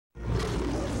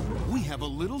have a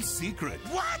little secret.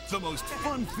 What? The most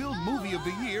fun-filled movie of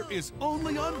the year is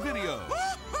only on video.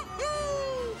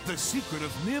 The Secret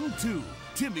of Nimh 2,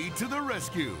 Timmy to the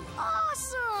Rescue.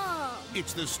 Awesome!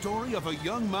 It's the story of a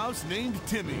young mouse named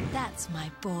Timmy. That's my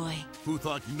boy. Who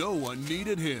thought no one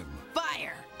needed him.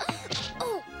 Fire!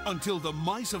 Until the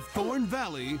mice of Thorn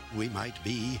Valley... We might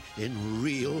be in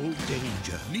real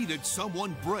danger. ...needed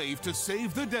someone brave to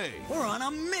save the day. We're on a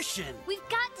mission. We've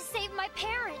got to save my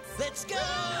parents. Let's go!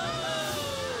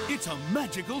 It's a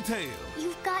magical tale.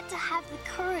 You've got to have the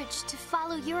courage to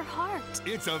follow your heart.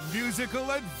 It's a musical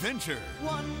adventure.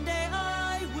 One day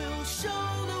I will show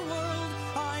the world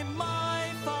I'm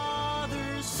my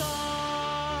father's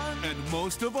son. And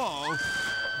most of all...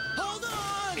 Hold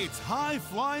on! It's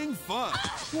high-flying fun.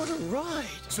 What a ride!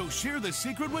 So share the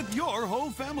secret with your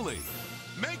whole family.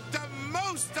 Make the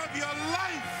most of your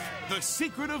life! The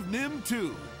Secret of Nimh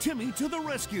 2, Timmy to the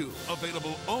Rescue.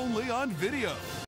 Available only on video.